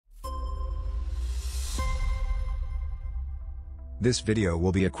This video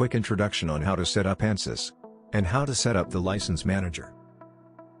will be a quick introduction on how to set up ANSYS and how to set up the license manager.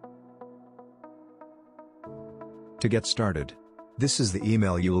 To get started, this is the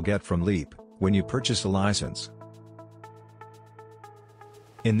email you will get from Leap when you purchase a license.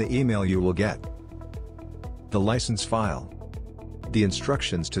 In the email you will get the license file, the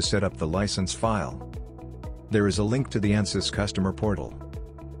instructions to set up the license file. There is a link to the ANSYS customer portal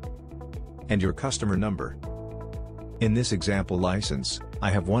and your customer number. In this example license, I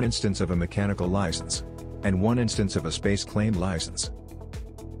have one instance of a mechanical license and one instance of a SpaceClaim license.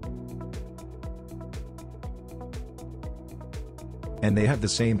 And they have the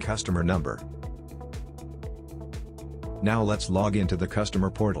same customer number. Now let's log into the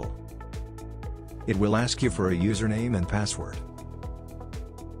customer portal. It will ask you for a username and password.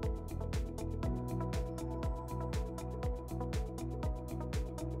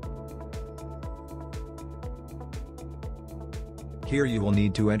 Here you will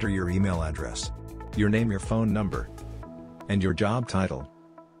need to enter your email address, your name, your phone number, and your job title.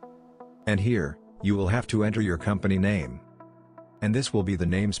 And here, you will have to enter your company name. And this will be the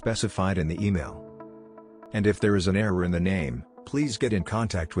name specified in the email. And if there is an error in the name, please get in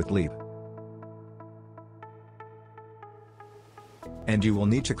contact with Leap. And you will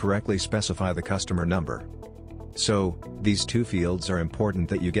need to correctly specify the customer number. So, these two fields are important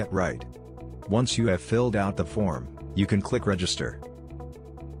that you get right. Once you have filled out the form, you can click Register.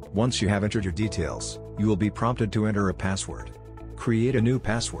 Once you have entered your details, you will be prompted to enter a password. Create a new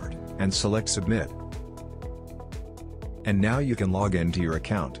password, and select Submit. And now you can log into your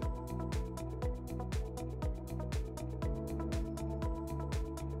account.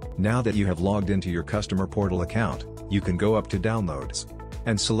 Now that you have logged into your customer portal account, you can go up to Downloads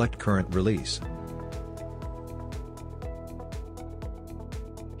and select Current Release.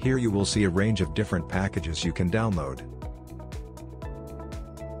 Here you will see a range of different packages you can download.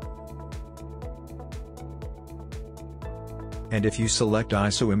 And if you select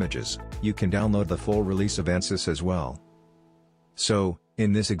ISO images, you can download the full release of ANSYS as well. So,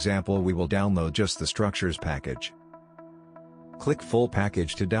 in this example we will download just the structures package. Click Full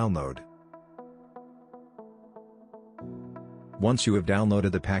Package to download. Once you have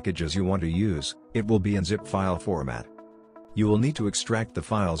downloaded the packages you want to use, it will be in zip file format. You will need to extract the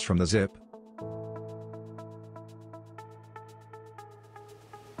files from the zip.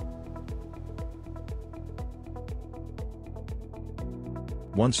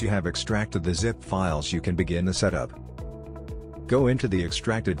 Once you have extracted the zip files, you can begin the setup. Go into the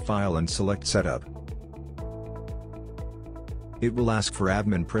extracted file and select Setup. It will ask for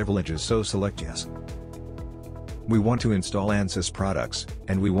admin privileges, so select Yes. We want to install ANSYS Products,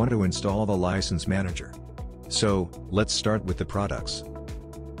 and we want to install the License Manager. So, let's start with the products.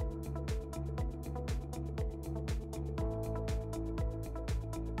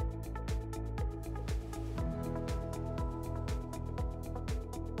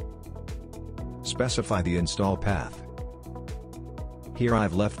 Specify the install path. Here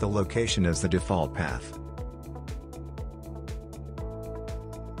I've left the location as the default path.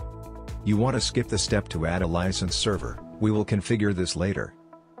 You want to skip the step to add a license server. We will configure this later.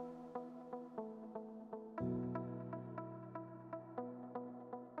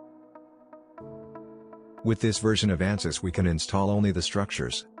 With this version of ANSYS we can install only the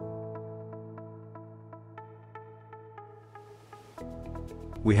structures.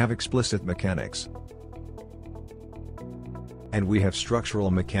 We have explicit mechanics. And we have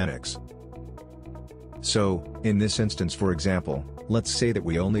structural mechanics. So, in this instance for example, let's say that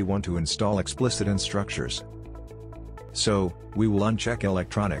we only want to install explicit and structures. So, we will uncheck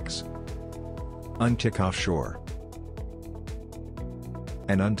electronics, untick offshore,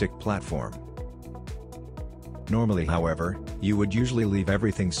 and untick platform. Normally however, you would usually leave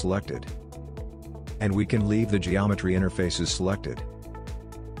everything selected. And we can leave the geometry interfaces selected.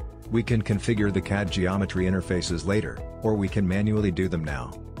 We can configure the CAD geometry interfaces later, or we can manually do them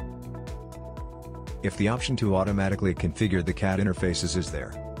now. If the option to automatically configure the CAD interfaces is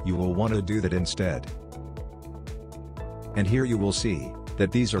there, you will want to do that instead. And here you will see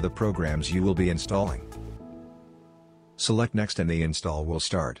that these are the programs you will be installing. Select Next and the install will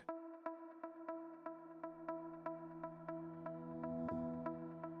start.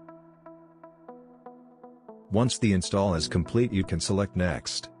 Once the install is complete you can select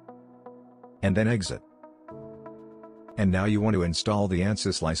Next. And then Exit. And now you want to install the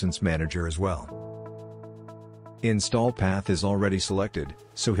ANSYS License Manager as well. Install path is already selected,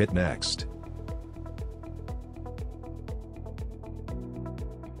 so hit Next.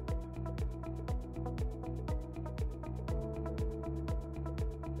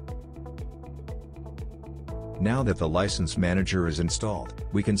 Now that the License Manager is installed,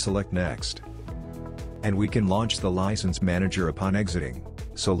 we can select Next. And we can launch the License Manager upon exiting,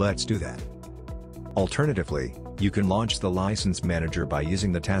 so let's do that. Alternatively, you can launch the License Manager by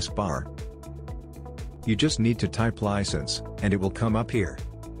using the taskbar. You just need to type license, and it will come up here.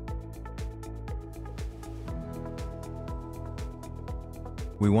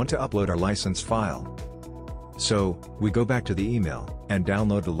 We want to upload our license file. So, we go back to the email, and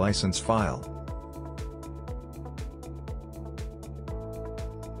download the license file.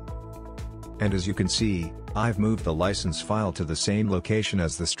 And as you can see, I've moved the license file to the same location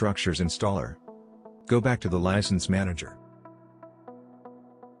as the structure's installer. Go back to the License Manager.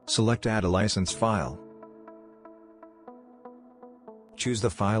 Select Add a license file. Choose the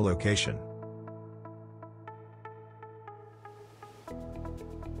file location.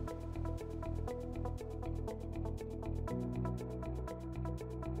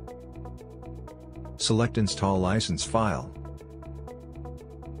 Select Install License File.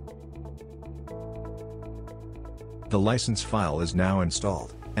 The license file is now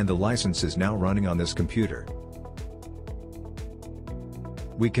installed, and the license is now running on this computer.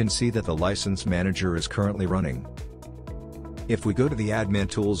 We can see that the License Manager is currently running. If we go to the Admin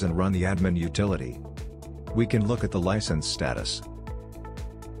Tools and run the Admin utility, we can look at the license status.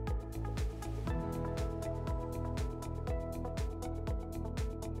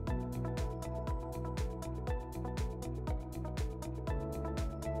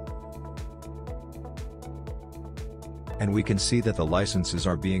 And we can see that the licenses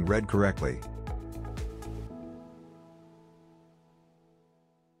are being read correctly.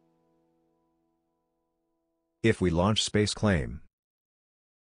 If we launch SpaceClaim,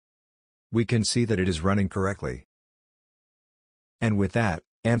 we can see that it is running correctly. And with that,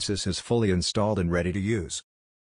 ANSYS is fully installed and ready to use.